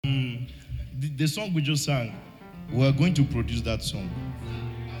the song we just sang, we're going to produce that song.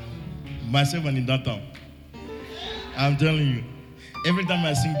 Myself and in that town. I'm telling you. Every time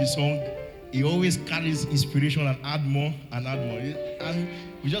I sing the song, it always carries inspiration and add more and add more. And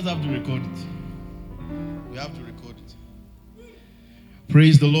we just have to record it. We have to record it.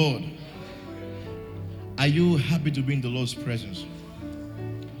 Praise the Lord. Are you happy to be in the Lord's presence?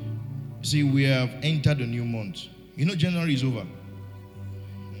 See, we have entered a new month. You know, January is over.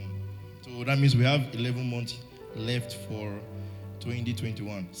 So that means we have 11 months left for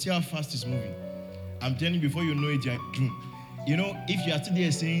 2021. See how fast it's moving. I'm telling you, before you know it, you're in June. You know, if you are still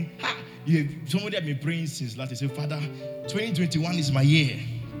there saying, somebody have been praying since last year, say, Father, 2021 is my year.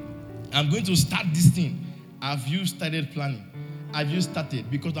 I'm going to start this thing. Have you started planning? Have you started?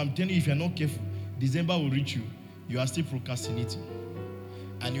 Because I'm telling you, if you're not careful, December will reach you. You are still procrastinating.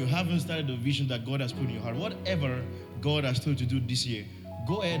 And you haven't started the vision that God has put in your heart. Whatever God has told you to do this year,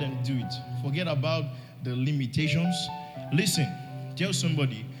 go ahead and do it. Forget about the limitations. Listen, tell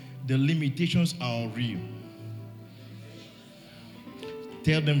somebody, the limitations are unreal.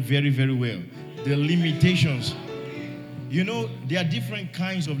 Tell them very, very well. The limitations. You know, there are different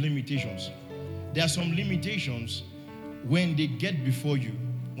kinds of limitations. There are some limitations when they get before you.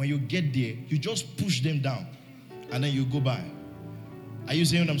 When you get there, you just push them down and then you go by. Are you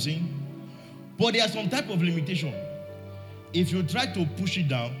saying what I'm saying? But there are some type of limitation. If you try to push it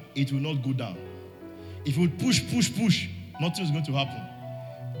down, it will not go down. If you push, nothing is going to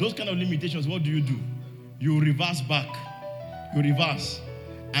happen. Those kind of limitations, what do? You reverse back. You reverse.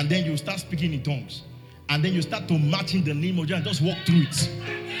 And then you start speaking in tongues. And then you start to match in the name of Jesus and just walk through it.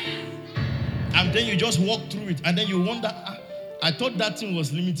 And then you just walk through it. And then you wonder, I thought that thing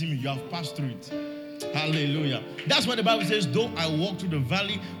was limiting me. You have passed through it. Hallelujah. That's why the Bible says, though I walk through the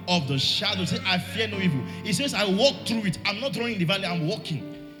valley of the shadow, say, I fear no evil. It says, I walk through it. I'm not running the valley, I'm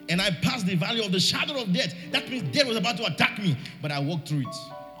walking. And I passed the valley of the shadow of death. That means death was about to attack me, but I walked through it.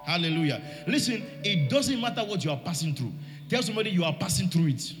 Hallelujah. Listen, it doesn't matter what you are passing through. Tell somebody you are passing through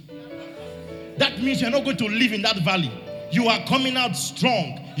it. That means you're not going to live in that valley. You are coming out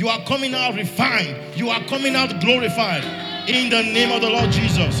strong. You are coming out refined. You are coming out glorified. In the name of the Lord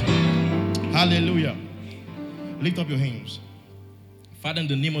Jesus. Hallelujah. Lift up your hands. Father, in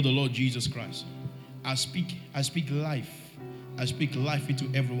the name of the Lord Jesus Christ, I speak life. I speak life into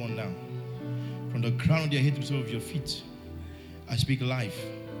everyone now. From the crown of their head to the sole of your feet, I speak life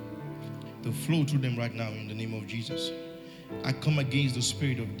to flow through them right now in the name of Jesus. I come against the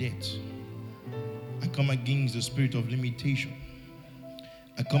spirit of death. I come against the spirit of limitation.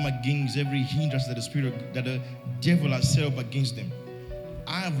 I come against every hindrance that the devil has set up against them.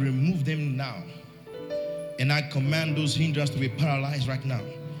 I have removed them now. And I command those hindrances to be paralyzed right now.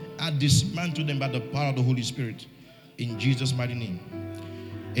 I dismantle them by the power of the Holy Spirit. In Jesus' mighty name.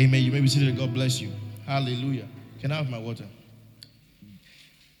 Amen. You may be seated. God bless you. Hallelujah. Can I have my water?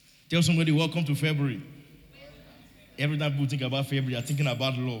 Tell somebody, welcome to February. Every time people think about February, they're thinking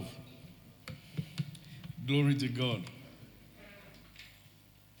about love. Glory to God.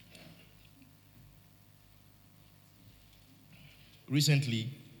 Recently,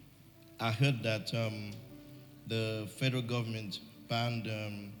 I heard that the federal government banned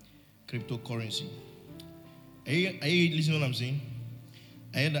cryptocurrency. Are you listening to what I'm saying?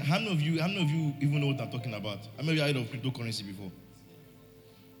 I heard that, how many of you even know what I'm talking about? How many of you heard of cryptocurrency before?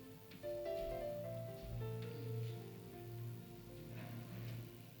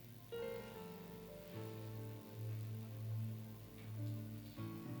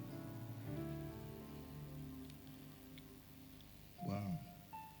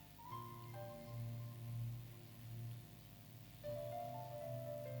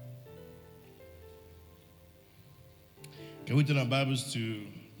 Can we turn our Bibles to...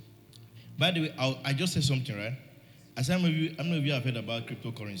 By the way, I just said something, right? I said, how many of you have heard about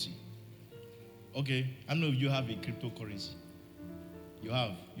cryptocurrency? Okay. How many of you have a cryptocurrency? You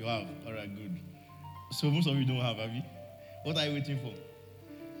have. All right, good. So most of you don't have you? What are you waiting for?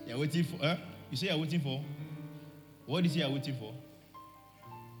 You're waiting for... You say you're waiting for? What did you say you're waiting for?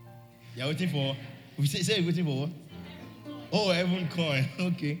 You're waiting for... You say you're waiting for what? Oh, Heaven Coin.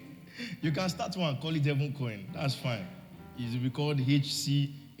 Okay. You can start one, call it Heaven Coin. That's fine. It will be called HC,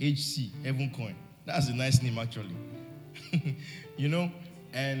 Heaven Coin. That's a nice name, actually. You know,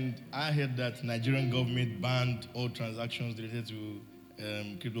 and I heard that Nigerian government banned all transactions related to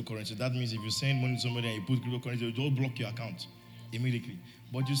cryptocurrency. That means if you send money to somebody and you put cryptocurrency, they'll block your account immediately.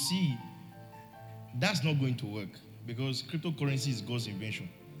 But you see, that's not going to work because cryptocurrency is God's invention.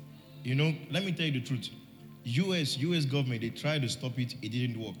 You know, let me tell you the truth. US government, they tried to stop it, it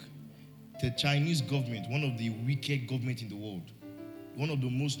didn't work. The Chinese government, one of the wicked governments in the world, one of the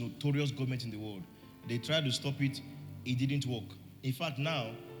most notorious governments in the world. They tried to stop it. It didn't work. In fact,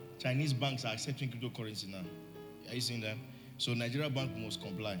 now, Chinese banks are accepting cryptocurrency now. Are you seeing that? So Nigeria bank must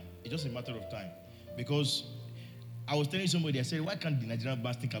comply. It's just a matter of time. Because I was telling somebody, I said, why can't the Nigerian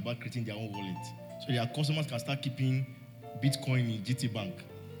banks think about creating their own wallet? So their customers can start keeping Bitcoin in GT Bank.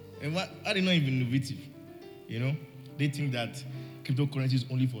 And why are they not even innovative? You know? They think that cryptocurrency is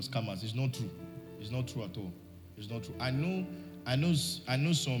only for scammers. It's not true. It's not true at all. It's not true. I know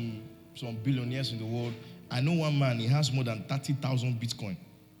some billionaires in the world. I know one man, he has more than 30,000 Bitcoin.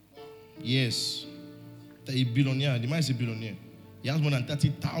 Yes. A billionaire. The man is a billionaire. He has more than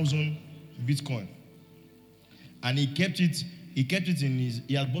 30,000 Bitcoin. And he bought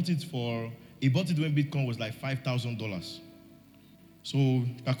it when Bitcoin was like $5,000. So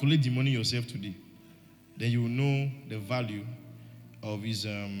calculate the money yourself today. Then you will know the value of his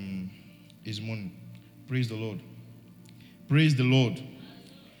money. Praise the Lord. Praise the Lord.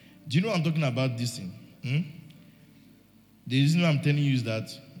 Do you know I'm talking about this thing? The reason I'm telling you is that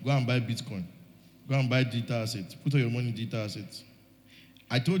go and buy Bitcoin. Go and buy digital assets. Put all your money in digital assets.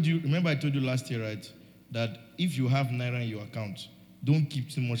 Remember I told you last year, right, that if you have Naira in your account, don't keep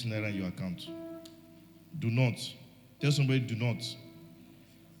too much Naira in your account. Do not. Tell somebody, do not.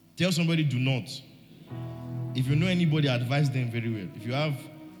 Tell somebody, do not. If you know anybody, advise them very well. If you have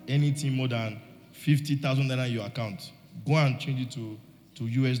anything more than 50,000 Naira in your account, go and change it to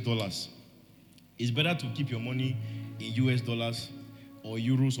US dollars. It's better to keep your money in US dollars or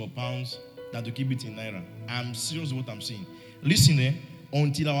euros or pounds than to keep it in Naira. I'm serious with what I'm saying. Listen,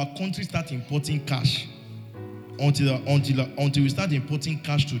 until our country starts importing cash, until we start importing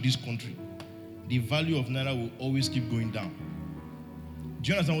cash to this country, the value of Naira will always keep going down.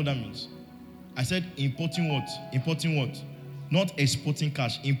 Do you understand what that means? I said importing what? Importing what? Not exporting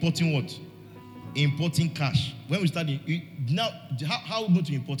cash. Importing what? Importing cash. When we start, now, how are we going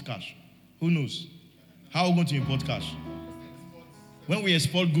to import cash? Who knows? How are we going to import cash? When we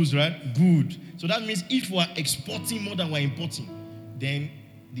export goods, right? Good. So that means if we are exporting more than we are importing, then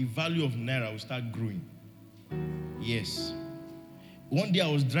the value of Naira will start growing. Yes. One day I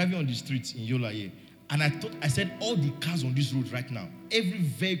was driving on the streets in Yola here, and I said all the cars on this road right now, every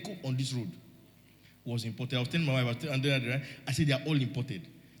vehicle on this road was imported. I was telling my wife, I said they are all imported.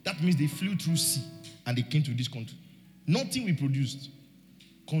 That means they flew through sea and they came to this country. Nothing we produced.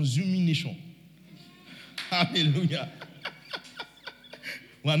 Consuming nation. Hallelujah.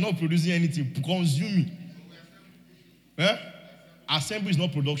 We are not producing anything. Consuming. Assembly is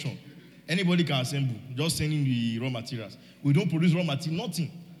not production. Anybody can assemble. Just sending the raw materials. We don't produce raw material.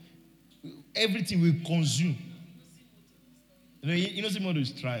 Nothing. Everything we consume. Innocent Model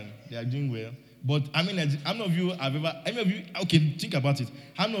is trying. They are doing well. But I mean, how many of you have ever? Okay, think about it.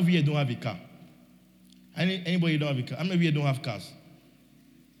 How many of you here don't have a car? Anybody don't have a car? How many of you here don't have cars?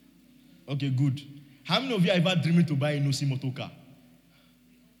 Okay, good. How many of you are ever dreaming to buy a Innocent Motor car?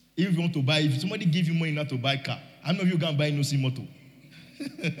 If you want to buy, if somebody give you money now to buy a car, how many of you can buy Innocent Motor?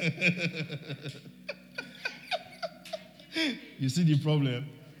 You see the problem?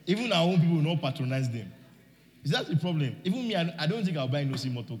 Even our own people will not patronize them. Is that the problem? Even me, I don't think I'll buy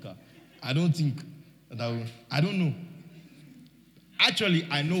Innocent Motor car. I don't think that I don't know. Actually,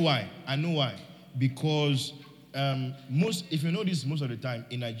 I know why. Because if you notice, most of the time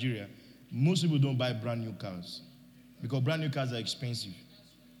in Nigeria, most people don't buy brand new cars because brand new cars are expensive.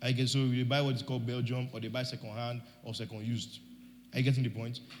 I guess so. They buy what is called Belgium, or they buy second hand or second used. Are you getting the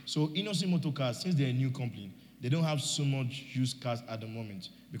point? So Innocent Motor Cars, since they're a new company, they don't have so much used cars at the moment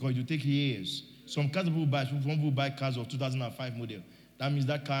because it will take years. Some cars people buy cars of 2005 model. That means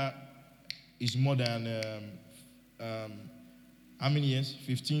that car is more than how many years?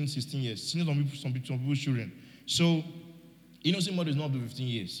 15, 16 years. Some people's children. So Innocent Motor is not up to 15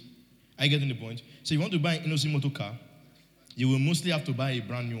 years. Are you getting the point? So if you want to buy an Innocent Motor car, you will mostly have to buy a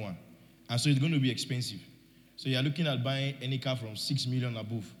brand new one. And so it's going to be expensive. So you're looking at buying any car from 6 million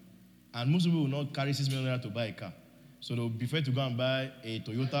above. And most people will not carry 6 million to buy a car. So they'll prefer to go and buy a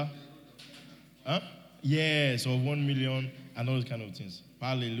Toyota. Yes, or 1 million and all those kind of things.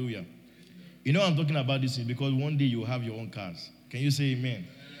 Hallelujah. You know I'm talking about this because one day you'll have your own cars. Can you say amen?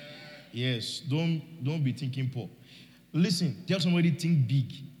 Yes. Don't be thinking poor. Listen, tell somebody think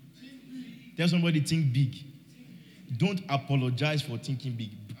big. Tell somebody think big. Don't apologize for thinking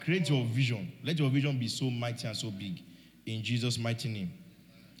big. Create your vision. Let your vision be so mighty and so big. In Jesus' mighty name.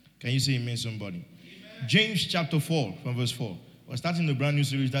 Can you say amen, somebody? Amen. James chapter 4 from verse 4. We're starting a brand new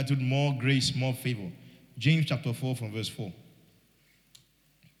series titled More Grace, More Favor. James chapter 4 from verse 4.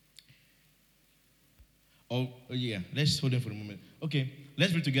 Oh yeah, let's hold on for a moment. Okay,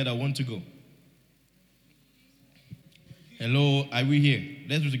 let's read together. 1 to go. Hello, are we here?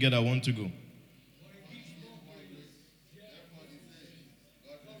 Let's do together. I want to go.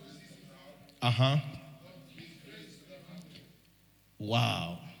 Uh-huh.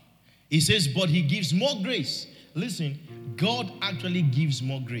 Wow. He says, but he gives more grace. Listen, God actually gives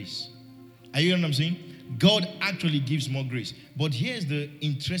more grace. Are you hearing what I'm saying? God actually gives more grace. But here's the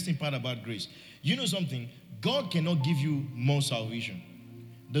interesting part about grace. You know something? God cannot give you more salvation.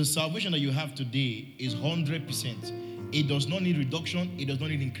 The salvation that you have today is 100%. It does not need reduction. It does not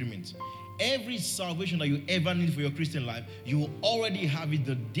need increment. Every salvation that you ever need for your Christian life, you already have it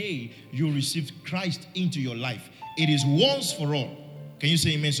the day you received Christ into your life. It is once for all. Can you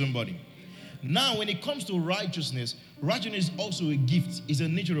say amen, somebody? Now, when it comes to righteousness, righteousness is also a gift. It's a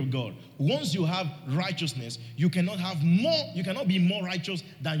nature of God. Once you have righteousness, you cannot be more righteous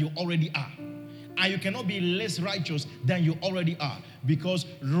than you already are. And you cannot be less righteous than you already are. Because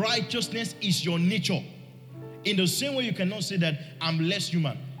righteousness is your nature. In the same way, you cannot say that I'm less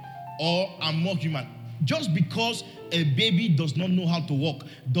human or I'm more human. Just because a baby does not know how to walk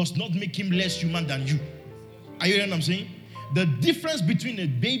does not make him less human than you. Are you hearing what I'm saying? The difference between a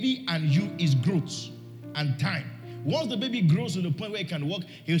baby and you is growth and time. Once the baby grows to the point where he can walk,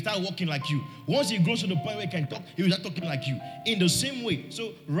 he will start walking like you. Once he grows to the point where he can talk, he will start talking like you. In the same way,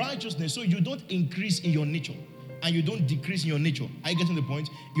 so righteousness, so you don't increase in your nature and you don't decrease in your nature. Are you getting the point?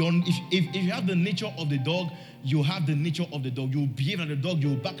 If you have the nature of the dog, you have the nature of the dog. You behave like a dog,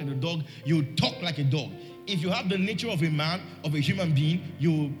 you bark like a dog, you talk like a dog. If you have the nature of a man, of a human being,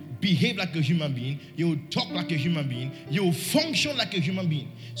 you behave like a human being, you talk like a human being, you function like a human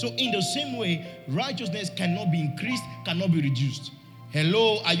being. So in the same way, righteousness cannot be increased, cannot be reduced.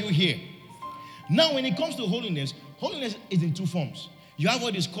 Hello, are you here? Now, when it comes to holiness, holiness is in two forms. You have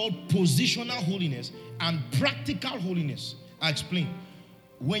what is called positional holiness and practical holiness. I explain.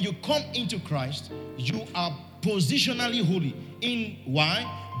 When you come into Christ, you are positionally holy.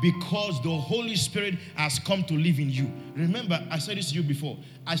 Why? Because the Holy Spirit has come to live in you. Remember, I said this to you before.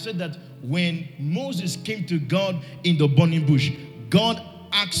 I said that when Moses came to God in the burning bush, God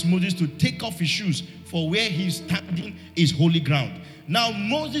asked Moses to take off his shoes, for where he's standing is holy ground. Now,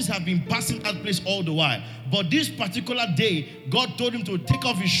 Moses had been passing that place all the while. But this particular day, God told him to take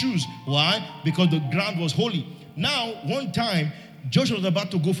off his shoes. Why? Because the ground was holy. Now, one time, Joshua was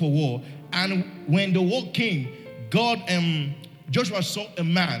about to go for war. And when the war came, Joshua saw a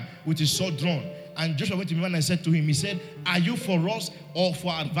man with his sword drawn. And Joshua went to the man and said to him, he said, are you for us or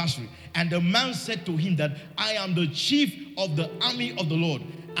for our adversary? And the man said to him that I am the chief of the army of the Lord.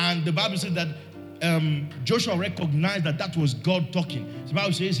 And the Bible said that Joshua recognized that was God talking. The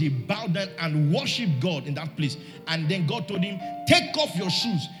Bible says he bowed down and worshiped God in that place. And then God told him, take off your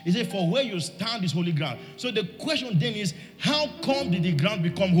shoes. He said, for where you stand is holy ground. So the question then is, how come did the ground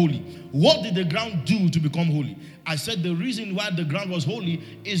become holy? What did the ground do to become holy? I said the reason why the ground was holy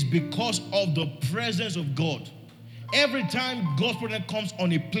is because of the presence of God. Every time God's presence comes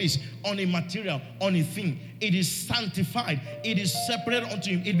on a place, on a material, on a thing, it is sanctified. It is separated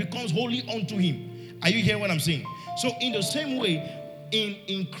unto him. It becomes holy unto him. Are you hearing what I'm saying? So in the same way,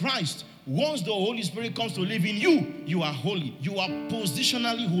 in Christ, once the Holy Spirit comes to live in you, you are holy. You are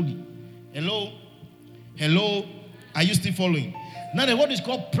positionally holy. Hello? Hello? Are you still following? Now, the word is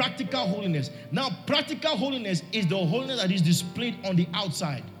called practical holiness. Now, practical holiness is the holiness that is displayed on the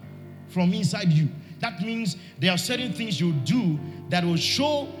outside, from inside you. That means there are certain things you do that will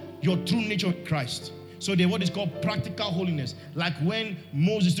show your true nature in Christ. So the word is called practical holiness. Like when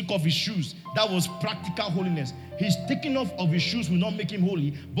Moses took off his shoes, that was practical holiness. His taking off of his shoes will not make him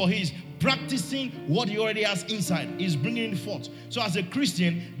holy, but he's practicing what he already has inside. He's bringing it forth. So as a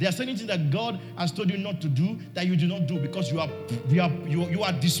Christian, there are certain things that God has told you not to do that you do not do because you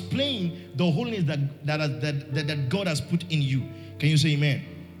are displaying the holiness that God has put in you. Can you say amen?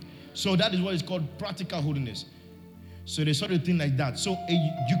 So that is what is called practical holiness. So there's sort of thing like that. So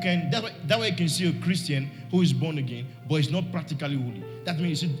that way you can see a Christian who is born again, but is not practically holy. That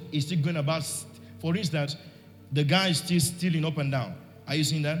means he's still going about, for instance, the guy is still stealing up and down. Are you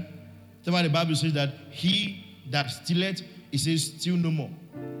seeing that? That's why the Bible says that he that stealeth, it says steal no more.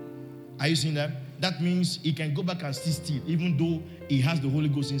 Are you seeing that? That means he can go back and still steal, even though he has the Holy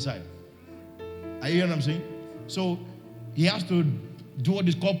Ghost inside. Are you hearing what I'm saying? So he has to do what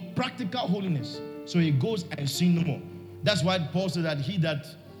is called practical holiness. So he goes and sin no more. That's why Paul said that he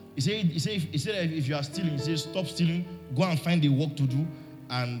said if you are stealing, he says stop stealing, go and find a work to do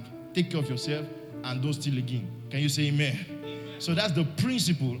and take care of yourself and don't steal again. Can you say amen? So that's the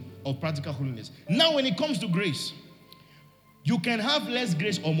principle of practical holiness. Now when it comes to grace, you can have less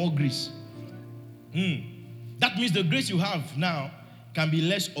grace or more grace. That means the grace you have now can be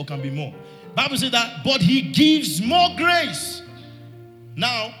less or can be more. Bible says that, but he gives more grace.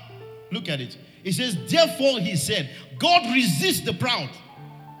 Now, look at it. It says, therefore he said, God resists the proud,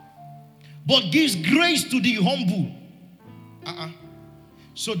 but gives grace to the humble.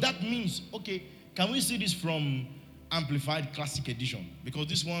 So that means, okay, can we see this from Amplified Classic Edition? Because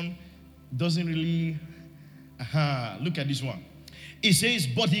this one doesn't really, look at this one. It says,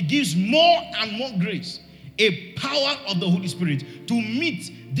 but he gives more and more grace, a power of the Holy Spirit to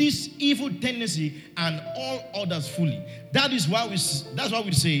meet this evil tendency and all others fully. That's why we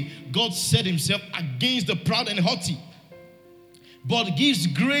say God set himself against the proud and haughty, but gives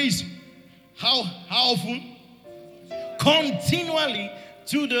grace. How often? Continually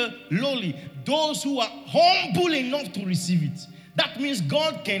to the lowly, those who are humble enough to receive it. That means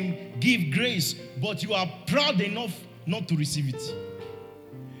God can give grace, but you are proud enough not to receive it.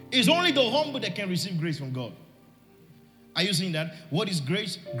 It's only the humble that can receive grace from God. Are you seeing that? What is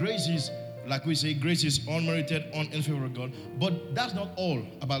grace? Grace is, like we say, grace is unmerited, unearned favor of God. But that's not all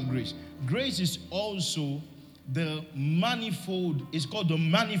about grace. Grace is also the manifold, it's called the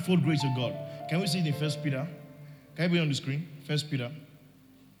manifold grace of God. Can we see it in 1 Peter? Can you be on the screen? 1 Peter.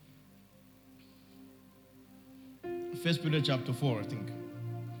 1 Peter chapter 4, I think.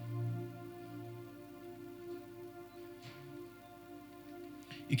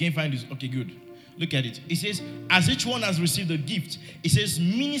 You can't find this? Okay, good. Look at it. It says, as each one has received a gift, it says,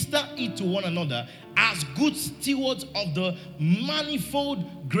 minister it to one another as good stewards of the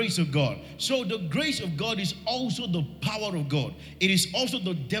manifold grace of God. So the grace of God is also the power of God. It is also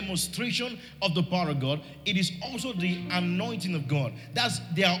the demonstration of the power of God. It is also the anointing of God.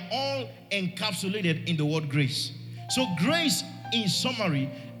 They are all encapsulated in the word grace. So grace, in summary,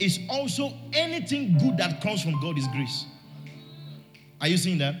 is also anything good that comes from God is grace. Are you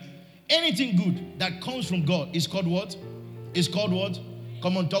seeing that? Anything good that comes from God is called what? It's called what?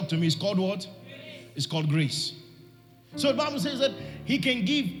 Come on, talk to me. It's called what? It's called grace. So the Bible says that he can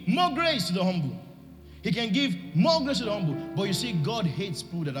give more grace to the humble. He can give more grace to the humble. But you see, God hates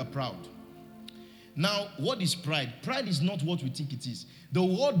people that are proud. Now, what is pride? Pride is not what we think it is. The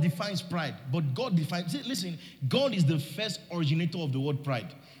word defines pride, but God defines. Listen, God is the first originator of the word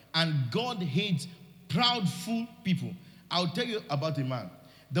pride. And God hates proudful people. I'll tell you about a man.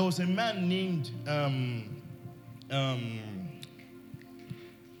 There was a man named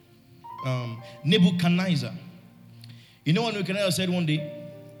Nebuchadnezzar. You know what Nebuchadnezzar said one day?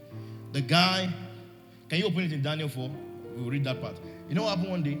 The guy, can you open it in Daniel 4? We'll read that part. You know what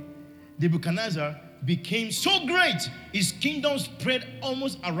happened one day? Nebuchadnezzar became so great, his kingdom spread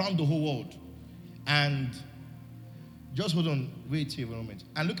almost around the whole world. And just hold on, wait here for a moment.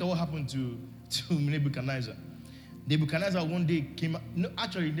 And look at what happened to Nebuchadnezzar. Nebuchadnezzar one day came, no,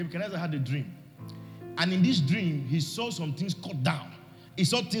 actually Nebuchadnezzar had a dream. And in this dream, he saw some things cut down. He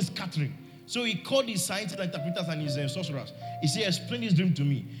saw things scattering. So he called his scientists and interpreters and his sorcerers. He said, explain this dream to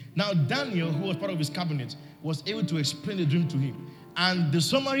me. Now Daniel, who was part of his cabinet, was able to explain the dream to him. And the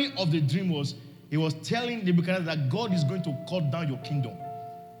summary of the dream was, he was telling Nebuchadnezzar that God is going to cut down your kingdom.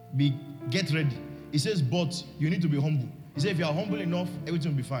 Get ready. He says, but you need to be humble. He said, if you are humble enough,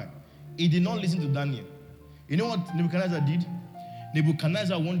 everything will be fine. He did not listen to Daniel. You know what Nebuchadnezzar did?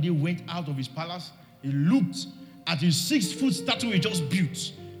 Nebuchadnezzar one day went out of his palace. He looked at his 6-foot statue he just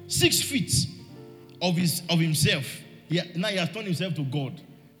built. 6 feet of himself. Now he has turned himself to God.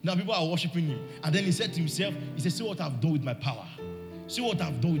 Now people are worshiping him. And then he said to himself, he said, see what I've done with my power. See what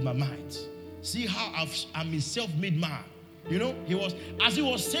I've done with my might. See how I'm a self-made man. You know, as he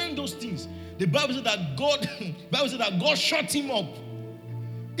was saying those things, the Bible said that God shut him up.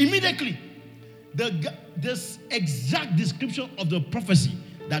 Immediately. This exact description of the prophecy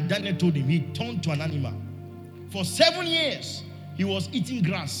that Daniel told him, he turned to an animal. For 7 years, he was eating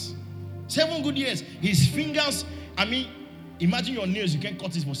grass. 7 good years. His fingers, imagine your nails, you can't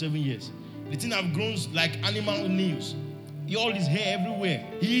cut it for 7 years. The thing have grown like animal nails. All his hair everywhere.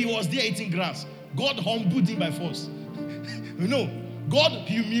 He was there eating grass. God humbled him by force. God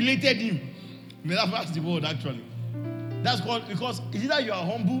humiliated him. That's the word actually. That's called, because it's either you are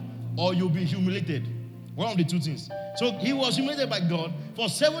humble or you'll be humiliated. One of the two things. So he was humiliated by God for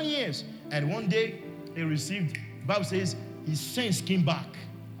 7 years. And one day he received, the Bible says, his sense came back.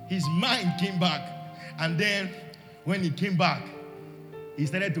 His mind came back. And then when he came back, he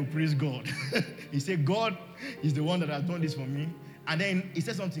started to praise God. He said, God is the one that has done this for me. And then he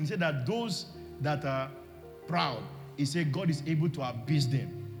said something. He said that those that are proud, he said God is able to abase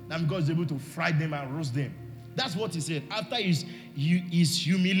them. That God is able to fry them and roast them. That's what he said. After his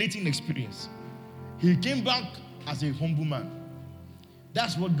humiliating experience, he came back as a humble man.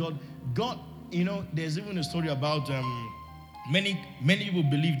 That's what God, there's even a story about many people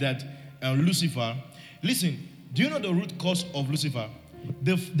believe that Lucifer. Listen, do you know the root cause of Lucifer?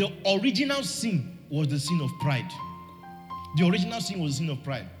 The original sin was the sin of pride. The original sin was the sin of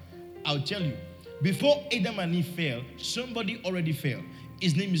pride. I'll tell you. Before Adam and Eve fell, somebody already fell.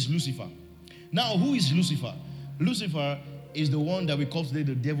 His name is Lucifer. Now, who is Lucifer? Lucifer is the one that we call today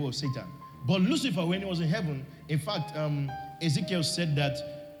the devil or Satan. But Lucifer, when he was in heaven, in fact, Ezekiel said that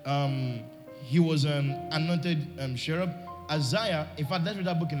he was an anointed cherub. Isaiah, in fact, let's read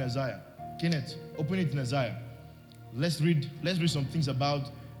that book in Isaiah. Kenneth, open it in Isaiah. Let's read some things about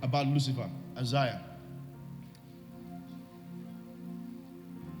Lucifer. Isaiah.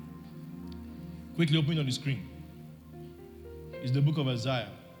 Quickly open it on the screen. It's the book of Isaiah.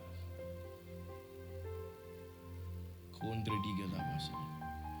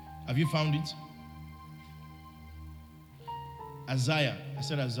 Have you found it? Isaiah. I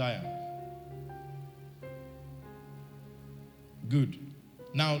said Isaiah. Good.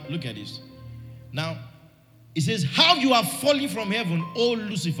 Now look at this. Now it says, how you are falling from heaven, O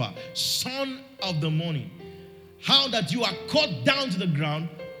Lucifer, son of the morning. How that you are cut down to the ground,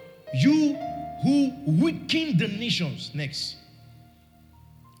 you who weaken the nations. Next.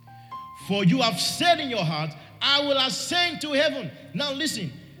 For you have said in your heart, I will ascend to heaven. Now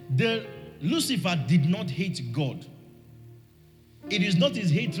listen, the Lucifer did not hate God. It is not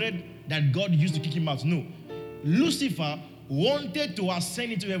his hatred that God used to kick him out. No. Lucifer wanted to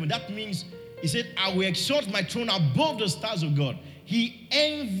ascend into heaven. That means he said, I will exalt my throne above the stars of God. He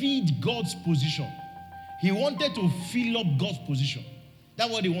envied God's position. He wanted to fill up God's position.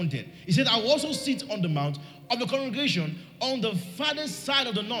 That's what he wanted. He said, I will also sit on the mount of the congregation on the farthest side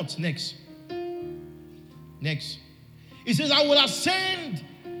of the north. Next. He says, I will ascend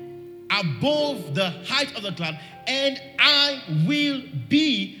above the height of the cloud, and I will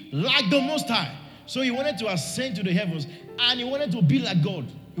be like the Most High. So he wanted to ascend to the heavens, and he wanted to be like God.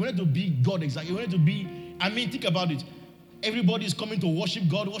 He wanted to be God exactly. He wanted to be, think about it. Everybody is coming to worship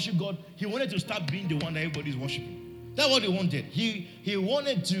God. He wanted to start being the one that everybody is worshiping. That's what he wanted. He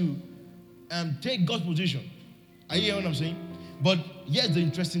wanted to take God's position. Are you hearing what I'm saying? But here's the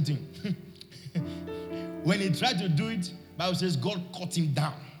interesting thing. When he tried to do it, the Bible says God cut him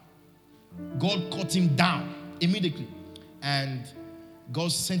down. God cut him down immediately. And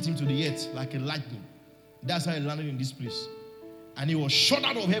God sent him to the earth like a lightning. That's how he landed in this place. And he was shot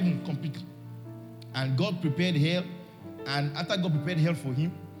out of heaven completely. And God prepared hell. And after God prepared hell for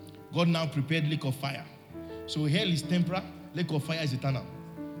him, God now prepared lake of fire. So hell is temporal, lake of fire is eternal.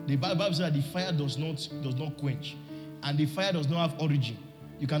 The Bible says that the fire does not quench. And the fire does not have origin.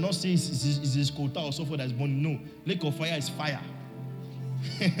 You cannot say it's a quota or sulfur that is burning. No. Lake of fire is fire.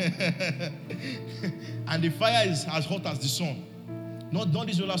 And the fire is as hot as the sun. Not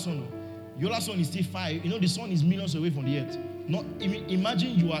the solar sun. Solar sun is still fire. You know, the sun is millions away from the earth.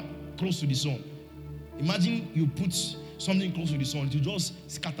 Imagine you are close to the sun. Imagine you put something close to the sun. It will just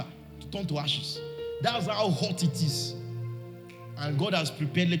scatter, to turn to ashes. That's how hot it is. And God has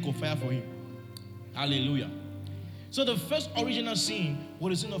prepared lake of fire for him. Hallelujah. So the first original sin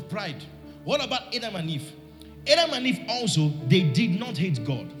was the sin of pride. What about Adam and Eve? Adam and Eve also, they did not hate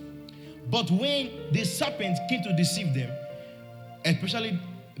God. But when the serpent came to deceive them, especially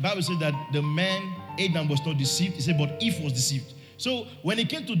the Bible says that the man, Adam, was not deceived. It said, but Eve was deceived. So when he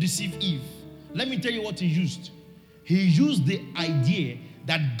came to deceive Eve, let me tell you what he used. He used the idea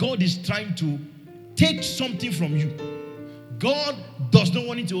that God is trying to take something from you. God does not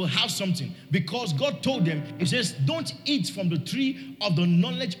want you to have something, because God told them, he says, don't eat from the tree of the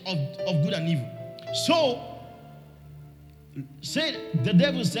knowledge of good and evil. So, the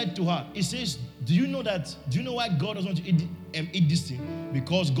devil said to her, he says, do you know why God doesn't want you to eat this thing?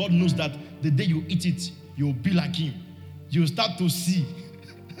 Because God knows that the day you eat it, you'll be like him. You'll start to see.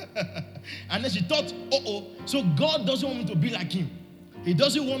 And then she thought, so God doesn't want me to be like him. He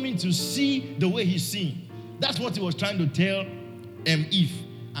doesn't want me to see the way he's seeing. That's what he was trying to tell Eve.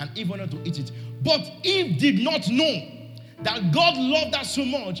 And Eve wanted to eat it. But Eve did not know that God loved her so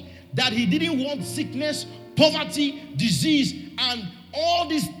much that he didn't want sickness, poverty, disease, and all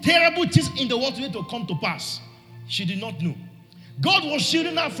these terrible things in the world to come to pass. She did not know. God was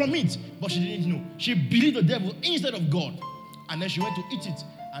shielding her from it, but she didn't know. She believed the devil instead of God. And then she went to eat it,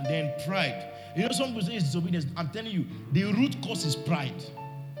 and then pride. You know, some people say it's disobedience. I'm telling you, the root cause is pride.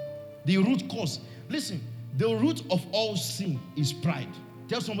 The root cause. Listen, the root of all sin is pride.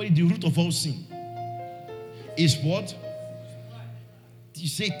 Tell somebody the root of all sin is what? You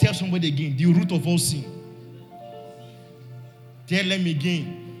say, tell somebody again, the root of all sin. Tell them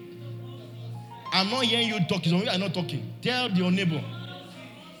again. I'm not hearing you talking. Some people are not talking. Tell your neighbor.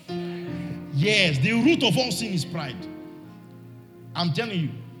 Yes, the root of all sin is pride. I'm telling you.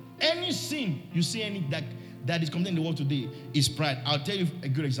 any sin you see that is coming in the world today is pride. I'll tell you a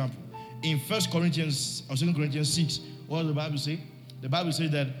good example. In 1 Corinthians or 2 Corinthians 6, what does the Bible say? The Bible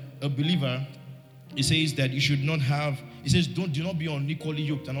says that a believer, it says that you should not have, it says do not be unequally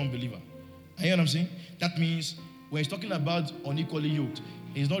yoked an unbeliever. You know what I'm saying? That means when he's talking about unequally yoked,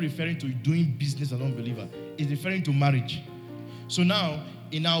 he's not referring to doing business as an unbeliever. He's referring to marriage. So now,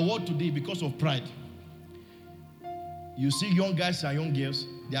 in our world today, because of pride, you see young guys and young girls,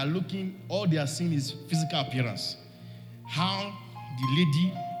 they are looking, all they are seeing is physical appearance. How the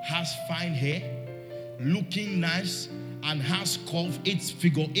lady has fine hair, looking nice, and has curve 8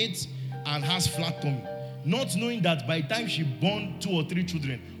 figure 8, and has flat tummy. Not knowing that by the time she born 2 or 3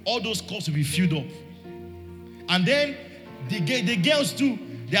 children, all those curves will be filled up. And then the girls too,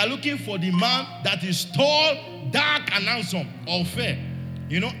 they are looking for the man that is tall, dark, and handsome, or fair.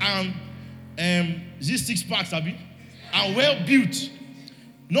 You know, and these 6 packs, Abi, and well built.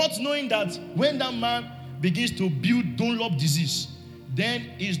 Not knowing that when that man begins to build Dunlop disease, then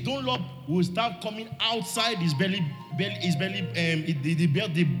his Dunlop will start coming outside his belly, the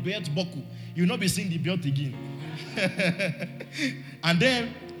belt buckle. You'll not be seeing the belt again. And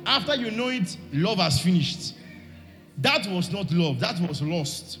then, after you know it, love has finished. That was not love. That was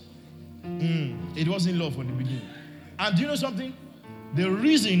lost. It wasn't love from the beginning. And do you know something? The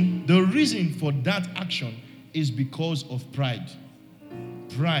reason for that action is because of pride.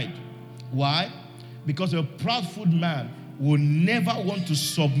 Pride. Why? Because a proudful man will never want to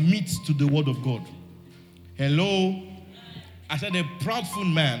submit to the word of God. Hello? I said a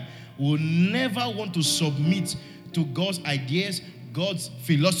proudful man will never want to submit to God's ideas, God's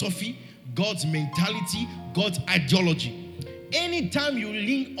philosophy, God's mentality, God's ideology. Anytime you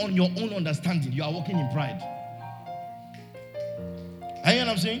lean on your own understanding, you are walking in pride. You know what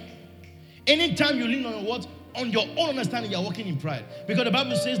I'm saying? Anytime you lean on what? On your own understanding, you are walking in pride. Because the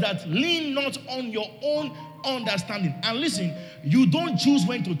Bible says that lean not on your own understanding. And listen, you don't choose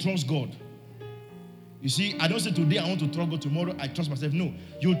when to trust God. You see, I don't say today I want to trust God, tomorrow I trust myself. No,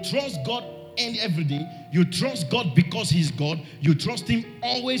 you trust God every day. You trust God because He's God. You trust Him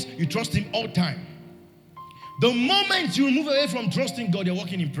always. You trust Him all time. The moment you move away from trusting God, you're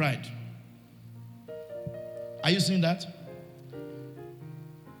walking in pride. Are you seeing that?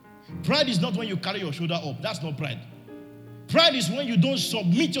 Pride is not when you carry your shoulder up. That's not pride. Pride is when you don't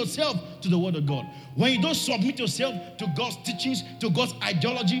submit yourself to the word of God. When you don't submit yourself to God's teachings, to God's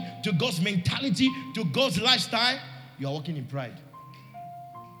ideology, to God's mentality, to God's lifestyle, you are walking in pride.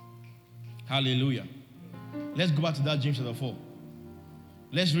 Hallelujah. Let's go back to that James chapter 4.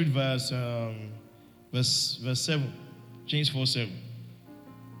 Let's read verse 7. James 4:7.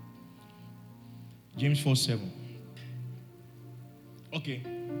 James 4:7. Okay.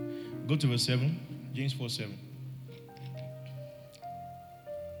 Go to verse 7. James 4:7.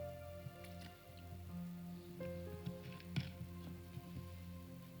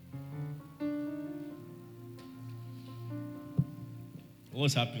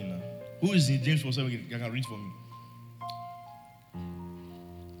 What's happening now? Who is in James 4:7? You can read for me.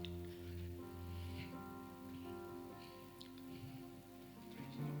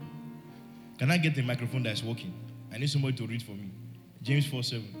 Can I get a microphone that's working? I need somebody to read for me. James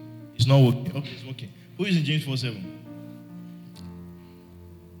 4:7. It's not working. Okay, it's working. Who is in James 4:7?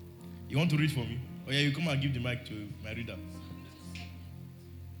 You want to read for me? Oh yeah, you come and give the mic to my reader.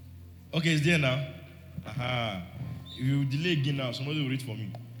 Okay, it's there now. Aha. If you delay again now, somebody will read for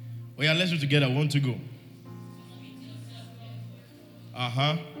me. Oh yeah, let's read together. 1 to go.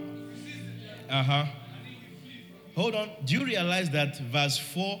 Hold on. Do you realize that verse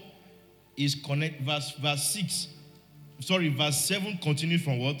 4 is connect? Verse 7 continues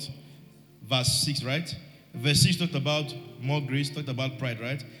from what? Verse 6, right? Verse 6 talked about more grace, talked about pride,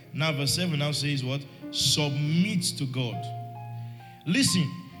 right? Now verse 7 now says what? Submit to God.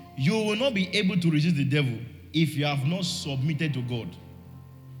 Listen, you will not be able to resist the devil if you have not submitted to God.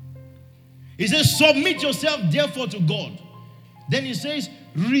 He says, submit yourself therefore to God. Then he says,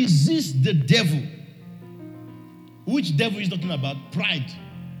 resist the devil. Which devil is talking about? Pride.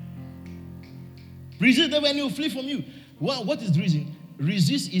 Resist the devil and he will flee from you. Well, what is the reason?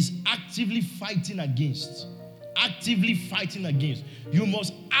 Resist is actively fighting against. Actively fighting against. You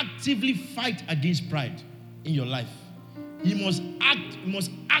must actively fight against pride in your life. You must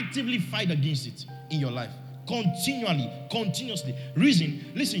actively fight against it in your life. Continuously.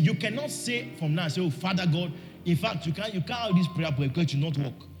 Listen, you cannot say from now, say, oh, Father God, in fact, you can't have this prayer because it will not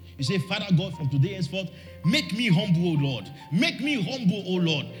work. You say, Father God, from today henceforth, make me humble, O Lord. Make me humble, O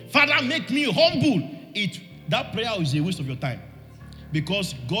Lord. Father, make me humble. That prayer is a waste of your time.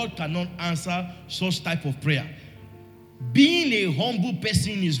 Because God cannot answer such type of prayer. Being a humble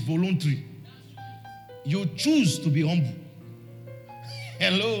person is voluntary. You choose to be humble.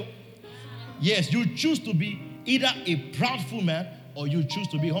 Hello? Yes, you choose to be either a proudful man or you choose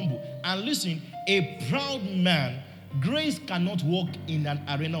to be humble. And listen, a proud man, grace cannot walk in an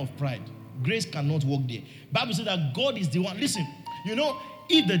arena of pride. Grace cannot walk there. Bible says that God is the one. Listen, you know,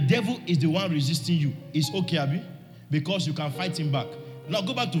 if the devil is the one resisting you, it's okay, Abi, because you can fight him back. Now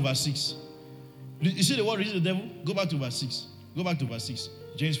go back to verse 6. You see the word resist the devil? Go back to verse 6. Go back to verse 6.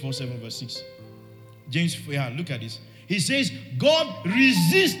 James 4:7 verse 6. James, yeah, look at this. He says, God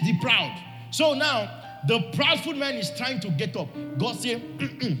resists the proud. So now, the proudful man is trying to get up. God says,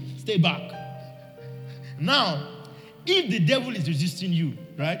 stay back. Now, if the devil is resisting you,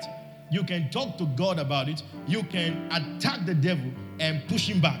 right, you can talk to God about it. You can attack the devil and push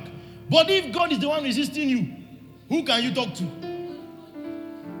him back. But if God is the one resisting you, who can you talk to?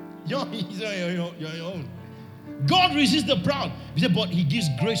 You're your own. God resists the proud. He said, but he gives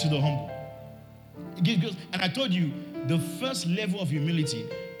grace to the humble. He gives grace. And I told you, the first level of humility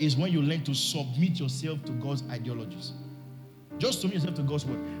is when you learn to submit yourself to God's ideologies. Just submit yourself to God's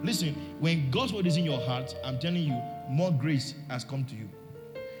word. Listen, when God's word is in your heart, I'm telling you, more grace has come to you.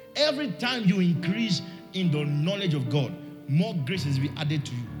 Every time you increase in the knowledge of God, more grace is being added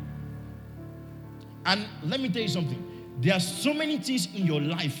to you. And let me tell you something. There are so many things in your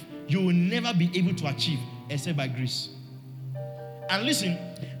life you will never be able to achieve except by grace. And listen,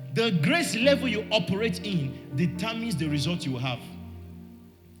 the grace level you operate in determines the result you will have.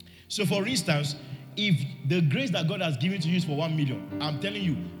 So for instance, if the grace that God has given to you is for 1 million, I'm telling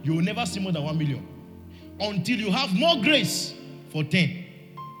you, you will never see more than 1 million. Until you have more grace for 10.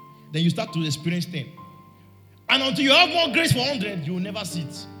 Then you start to experience 10. And until you have more grace for 100, you will never see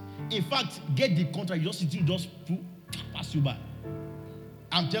it. In fact, get the contract, you just sit in, just pass you by.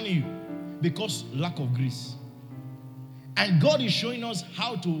 I'm telling you, because lack of grace. And God is showing us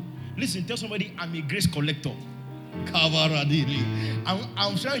how to, listen, tell somebody, I'm a grace collector. I'm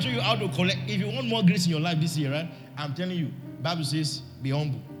trying to show you how to collect. If you want more grace in your life this year, right? I'm telling you, Bible says, be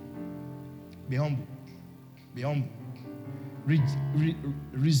humble. Be humble. Be humble.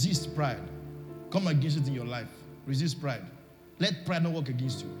 Resist pride. Come against it in your life. Resist pride. Let pride not work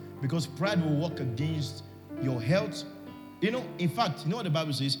against you. Because pride will work against your health. You know, in fact, you know what the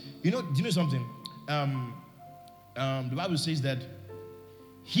Bible says? You know, do you know something? The Bible says that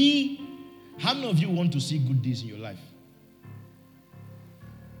how many of you want to see good days in your life?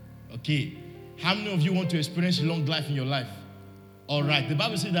 Okay. How many of you want to experience long life in your life? All right. The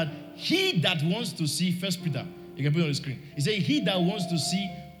Bible says that he that wants to see, First Peter, you can put it on the screen. It says, he that wants to see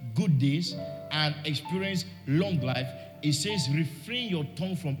good days and experience long life, it says, refrain your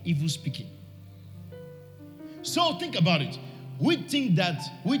tongue from evil speaking. So think about it. We think that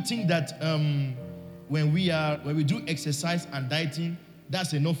when we do exercise and dieting,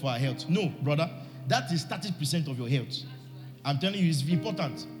 that's enough for our health. No, brother. That is 30% of your health. I'm telling you, it's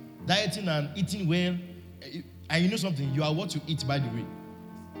important. Dieting and eating well. And you know something? You are what you eat, by the way.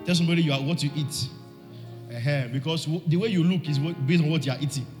 Tell somebody you are what you eat. Because the way you look is based on what you are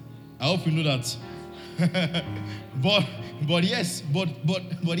eating. I hope you know that. but here's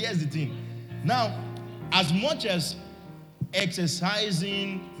the thing. Now, as much as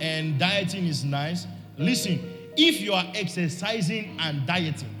exercising and dieting is nice, listen, if you are exercising and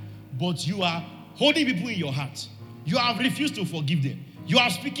dieting, but you are holding people in your heart, you have refused to forgive them, you are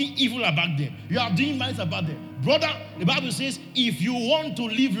speaking evil about them, you are doing malice about them, brother, the Bible says, if you want to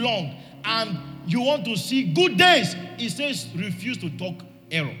live long and you want to see good days, it says refuse to talk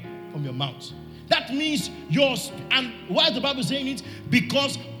error from your mouth. That means and why is the Bible saying it?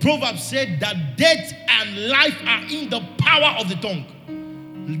 Because Proverbs said that death and life are in the power of the tongue.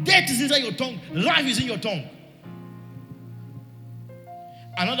 Death is inside your tongue, life is in your tongue.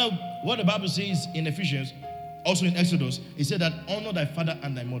 Another, what the Bible says in Ephesians, also in Exodus, it said that honor thy father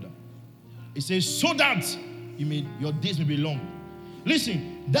and thy mother. It says so that your days may be long.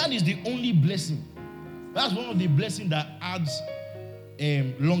 Listen, that is the only blessing. That's one of the blessings that adds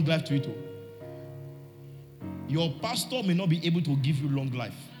long life to it all. Your pastor may not be able to give you long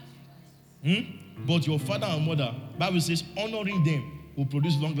life. But your father and mother, Bible says, honoring them will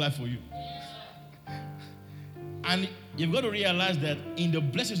produce long life for you. And you've got to realize that in the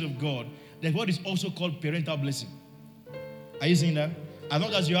blessings of God, there's what is also called parental blessing. Are you seeing that? As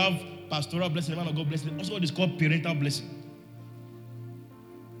long as you have pastoral blessing, the man of God blessing, also what is called parental blessing.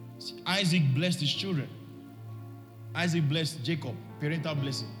 Isaac blessed his children. Isaac blessed Jacob, parental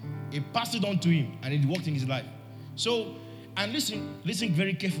blessing. He passed it on to him, and it worked in his life. So, and listen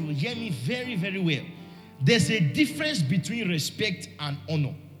very carefully. Hear me very, very well. There's a difference between respect and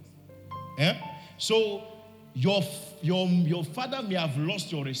honor. So, your father may have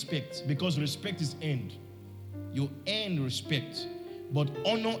lost your respect because respect is earned. You earn respect, but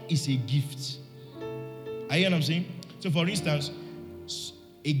honor is a gift. Are you hearing what I'm saying? So, for instance,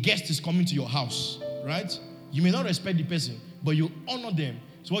 a guest is coming to your house, right? You may not respect the person, but you honor them.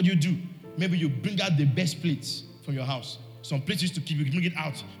 So, what do you do? Maybe you bring out the best plates from your house. Some places to keep, you bring it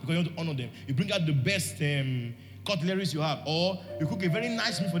out because you want to honor them. You bring out the best cutleries you have, or you cook a very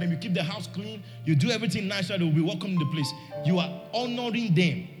nice meal for them. You keep the house clean. You do everything nice so they will be welcome in the place. You are honoring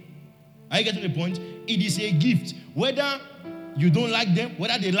them. Are you getting the point? It is a gift. Whether you don't like them,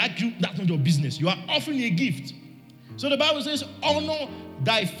 whether they like you, that's not your business. You are offering a gift. So the Bible says, honor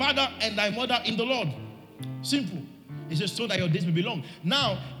thy father and thy mother in the Lord. Simple. It says, so that your days may be long.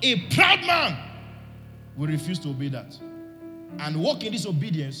 Now, a proud man will refuse to obey that and walk in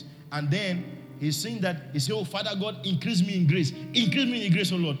disobedience, and then he's saying that, he says, oh, Father God, increase me in grace. Increase me in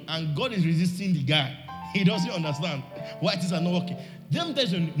grace, oh Lord. And God is resisting the guy. He doesn't understand why things are not working.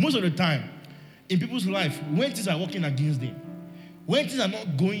 Most of the time, in people's life, when things are working against them, when things are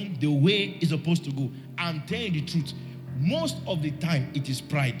not going the way it's supposed to go, I'm telling you the truth, most of the time it is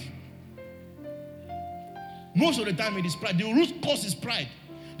pride. Most of the time it is pride. The root cause is pride.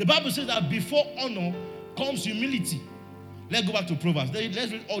 The Bible says that before honor comes humility. Let's go back to Proverbs.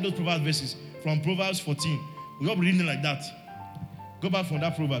 Let's read all those Proverbs verses from Proverbs 14. We're not reading it like that. Go back from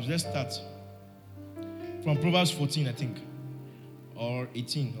that Proverbs. Let's start from Proverbs 14, I think, or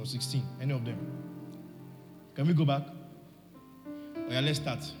 18 or 16, any of them. Can we go back? Oh, yeah, let's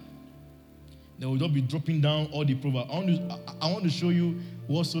start. Then we'll not be dropping down all the Proverbs. I want to show you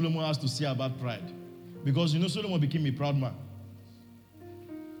what Solomon has to say about pride. Because Solomon became a proud man.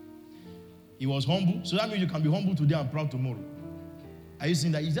 He was humble. So that means you can be humble today and proud tomorrow. Are you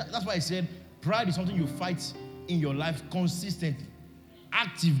seeing that? That's why I said pride is something you fight in your life consistently,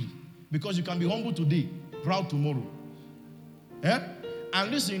 actively. Because you can be humble today, proud tomorrow. Yeah?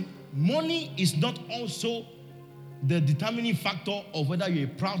 And listen, money is not also the determining factor of whether you're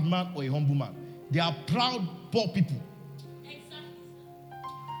a proud man or a humble man. There are proud, poor people.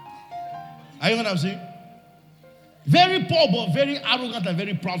 Are you know what I'm saying? Very poor, but very arrogant and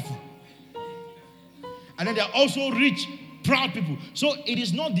very proudful. And then there are also rich, proud people. So it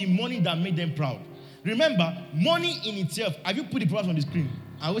is not the money that made them proud. Remember, money in itself, have you put the Proverbs on the screen?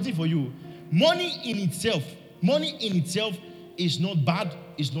 I'm waiting for you. Money in itself is not bad,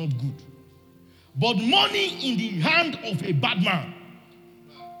 it's not good. But money in the hand of a bad man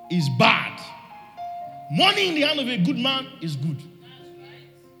is bad. Money in the hand of a good man is good.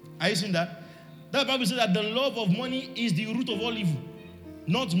 Are you seeing that? That Bible says that the love of money is the root of all evil.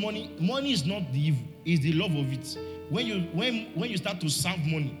 Not money. Money is not the evil. It's the love of it. When you start to serve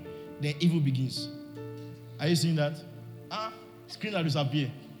money, then evil begins. Are you seeing that? Screen will disappear.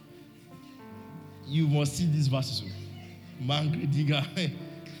 You must see these verses. Man, digger.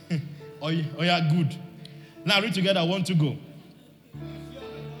 Oh yeah, good. Now read together. 1, 2, go.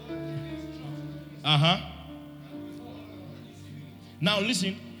 Now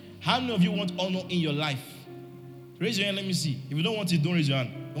listen. How many of you want honor in your life? Raise your hand, let me see. If you don't want it, don't raise your hand.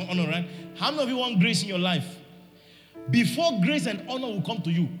 You want honor, right? How many of you want grace in your life? Before grace and honor will come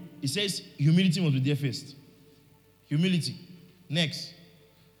to you, it says humility must be there first. Humility. Next.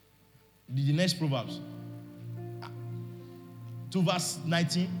 The next Proverbs. 2 verse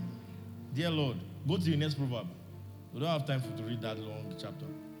 19. Dear Lord, go to the next Proverb. We don't have time to read that long chapter.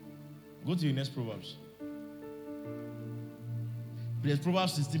 Go to the next Proverbs. There's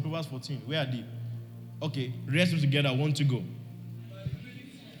Proverbs 16, Proverbs 14. Where are they? Okay, rest them together. 1, 2, go.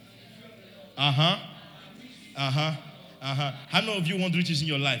 How many of you want riches in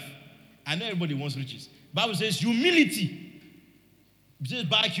your life? I know everybody wants riches. Bible says humility. It says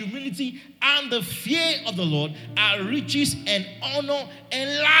by humility and the fear of the Lord are riches and honor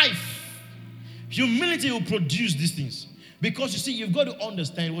and life. Humility will produce these things. Because you see, you've got to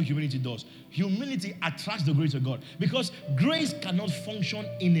understand what humility does. Humility attracts the grace of God. Because grace cannot function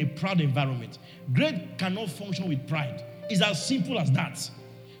in a proud environment. Grace cannot function with pride. It's as simple as that.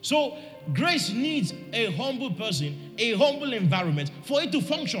 So, grace needs a humble person, a humble environment for it to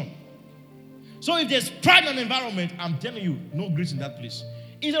function. So, if there's pride in an environment, I'm telling you, no grace in that place.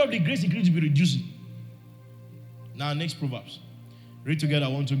 Instead of the grace increase to be reducing. Now, next Proverbs. Read together,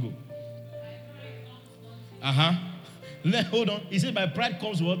 1, 2, go. Hold on. He said, by pride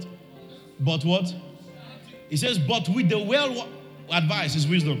comes what? But what? He says, but with the well advice is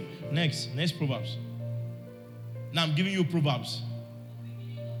wisdom. Next Proverbs. Now I'm giving you Proverbs.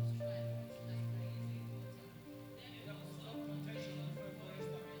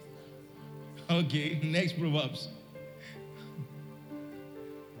 Okay, next Proverbs.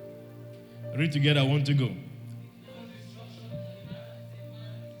 Read together, 1, 2, go.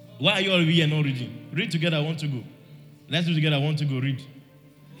 Why are you all here not reading? Read together, I want to go. Let's do together, I want to go. Read.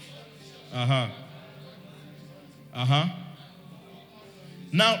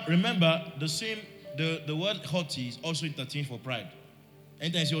 Now, remember, the word haughty is also interchanged for pride.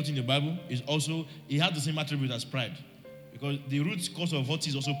 Anytime you see haughty in the Bible, it has the same attribute as pride. Because the root cause of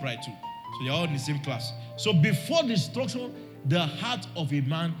haughty is also pride too. So they're all in the same class. So before destruction, the heart of a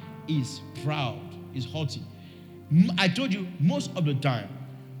man is proud, is haughty. I told you, most of the time,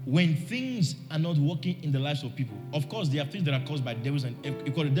 when things are not working in the lives of people, of course, there are things that are caused by devils, and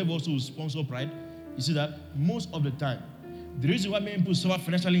because the devil also sponsor pride. You see that most of the time, the reason why many people suffer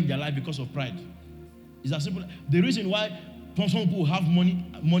financially in their life because of pride is that simple. The reason why some people have money,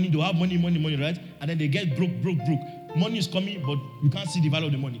 they have money, right? And then they get broke. Money is coming, but you can't see the value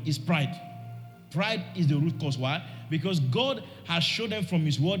of the money. It's pride. Pride is the root cause. Why? Because God has shown them from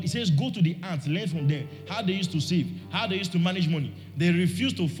His word. He says, go to the ants, learn from them how they used to save, how they used to manage money. They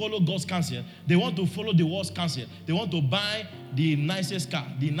refuse to follow God's counsel. They want to follow the world's counsel. They want to buy the nicest car,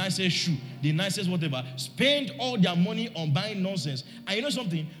 the nicest shoe, the nicest whatever. Spend all their money on buying nonsense. And you know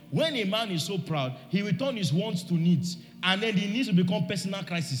something? When a man is so proud, he will turn his wants to needs. And then the needs will become personal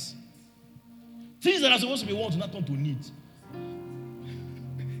crisis. Things that are supposed to be wants will not turn to needs.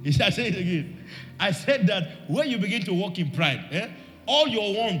 I say it again. I said that when you begin to walk in pride, all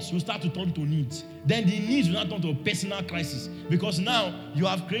your wants will start to turn to needs. Then the needs will not turn to a personal crisis. Because now you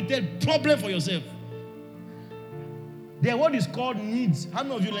have created problem for yourself. Then what is called needs? How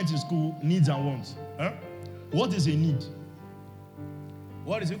many of you learned in school needs and wants? What is a need?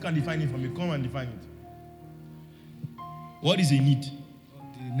 What is, who can define it for me? Come and define it. What is a need?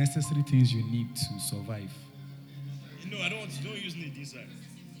 The necessary things you need to survive. No, don't use need inside.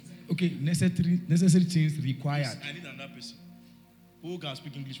 Okay, necessary things required. I need another person who can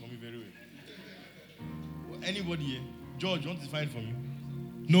speak English for me very well. Anybody here? George, you want to define it for me?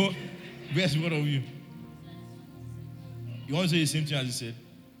 No? Best one of you. You want to say the same thing as he said?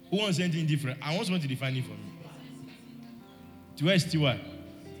 Who wants anything different? I want someone to define it for me. Where is T.Y.?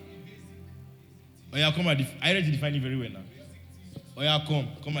 Oh yeah, come and I ready to define it very well now. Oh yeah,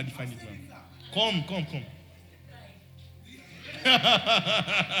 come and define it now. Come.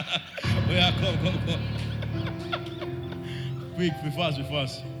 Oh yeah, come. Quick, be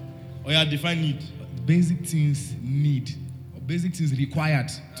fast. Oh yeah, define need. Basic things basic things required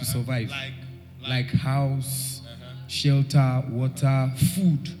to survive. Like house, shelter, water,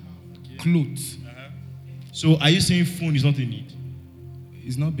 food, clothes. So are you saying phone is not a need?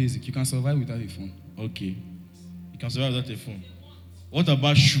 It's not basic. You can survive without a phone. Okay. You can survive without a phone. What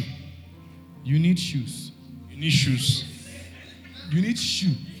about shoe? You need shoes. You need shoes. You need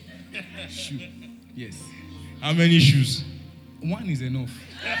shoe. Shoe. Yes. How many shoes? One is enough.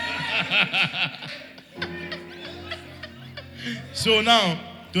 So now,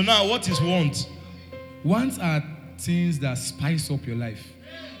 what is want? Wants are things that spice up your life.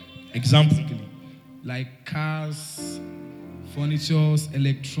 Example. Like cars, furniture,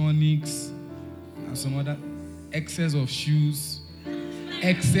 electronics, and some other excess of shoes,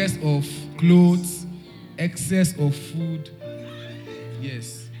 excess of clothes, excess of food.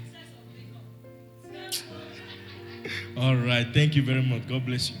 Yes. All right. Thank you very much. God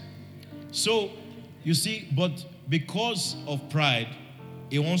bless you. So, you see, but because of pride,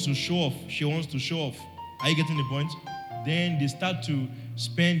 he wants to show off. She wants to show off. Are you getting the point? Then they start to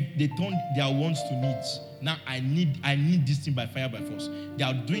they turn their wants to needs. Now, I need this thing by fire, by force. They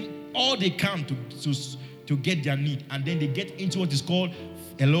are doing all they can to get their need. And then they get into what is called,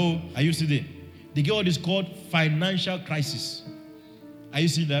 hello, are you still there? They get what is called financial crisis. Are you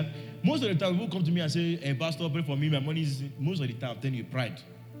seeing that? Most of the time, people come to me and say, hey, Pastor, pray for me. My money is, most of the time, I'm telling you, pride.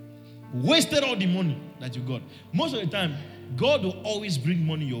 Wasted all the money that you got. Most of the time, God will always bring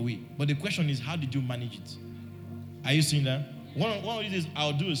money your way. But the question is, how did you manage it? Are you seeing that? One of these days,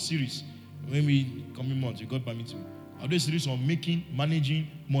 I'll do a series. When we come in months, God permits me. I'll do a series on making, managing,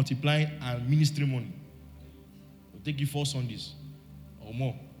 multiplying, and ministry money. It'll take you 4 Sundays or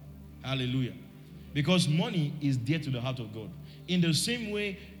more. Hallelujah. Because money is dear to the heart of God. In the same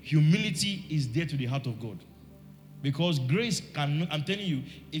way, humility is dear to the heart of God. Because grace can, I'm telling you,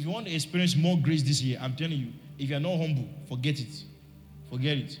 if you want to experience more grace this year, I'm telling you, if you're not humble, forget it.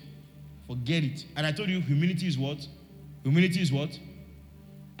 Forget it. Forget it. And I told you, humility is what? Humility is what?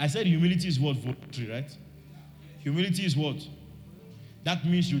 I said humility is what? Voluntary, right? Humility is what? That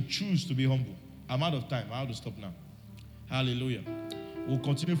means you choose to be humble. I'm out of time. I have to stop now. Hallelujah. We'll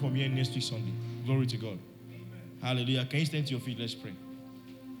continue from here next week Sunday. Glory to God. Hallelujah. Can you stand to your feet? Let's pray.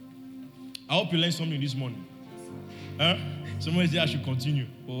 I hope you learned something this morning. Somebody said I should continue.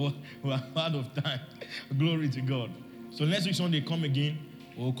 We're out of time. Glory to God. So next week Sunday, come again.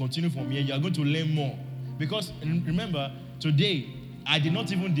 We'll continue from here. You are going to learn more. Because remember, today, I did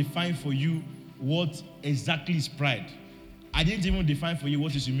not even define for you what exactly is pride. I didn't even define for you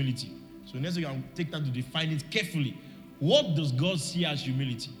what is humility. So next week, I'll take time to define it carefully. What does God see as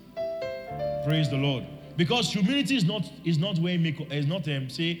humility? Praise the Lord. Because humility is not wearing makeup. It's not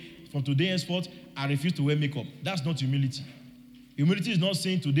say from today henceforth I refuse to wear makeup. That's not humility. Humility is not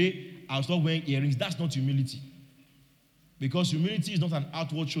saying today I'll stop wearing earrings. That's not humility. Because humility is not an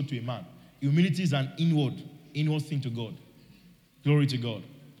outward show to a man. Humility is an inward thing to God. Glory to God.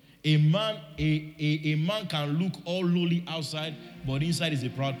 A man can look all lowly outside, but inside is a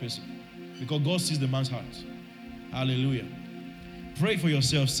proud person. Because God sees the man's heart. Hallelujah. Pray for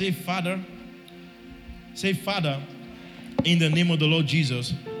yourself. Say, Father, in the name of the Lord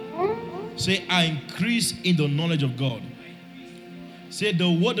Jesus. Say, I increase in the knowledge of God. Say,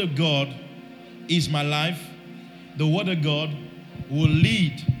 the word of God is my life. The word of God will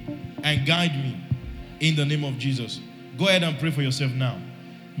lead and guide me in the name of Jesus. Go ahead and pray for yourself now.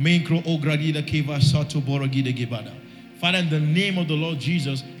 Father, in the name of the Lord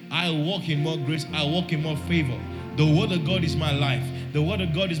Jesus, I walk in more grace. I walk in more favor. The word of God is my life. The word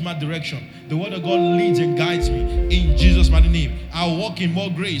of God is my direction. The word of God leads and guides me in Jesus' mighty name. I walk in more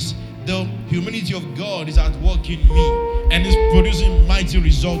grace. The humility of God is at work in me and is producing mighty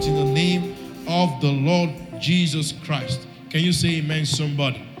results in the name of the Lord Jesus Christ. Can you say amen,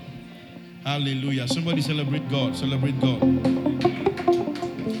 somebody? Hallelujah. Somebody celebrate God. Celebrate God.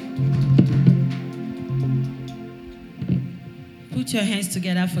 Put your hands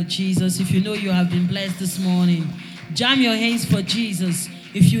together for Jesus. If you know you have been blessed this morning, jam your hands for Jesus.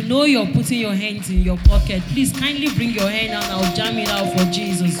 If you know you're putting your hands in your pocket, please kindly bring your hand out. I'll jam it out for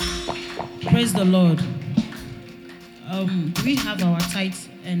Jesus. Praise the Lord. Do we have our tithes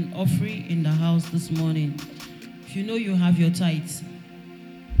and offering in the house this morning? If you know you have your tithes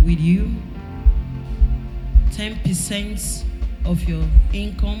with you, 10% of your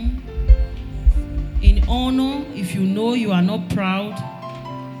income. In honor, if you know you are not proud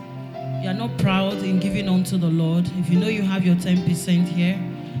in giving unto the Lord, if you know you have your 10% here,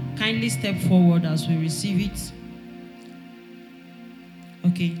 kindly step forward as we receive it.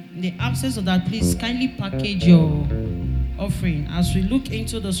 Okay, in the absence of that, please kindly package your offering. As we look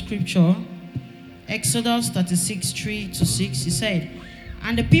into the scripture, Exodus 36:3-6, he said,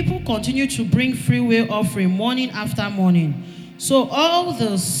 and the people continued to bring freewill offering morning after morning. So all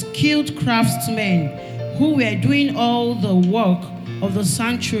the skilled craftsmen who were doing all the work of the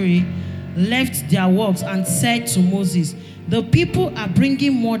sanctuary left their works and said to Moses, the people are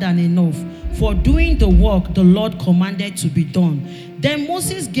bringing more than enough for doing the work the Lord commanded to be done. Then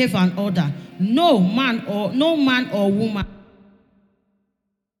Moses gave an order, no man or woman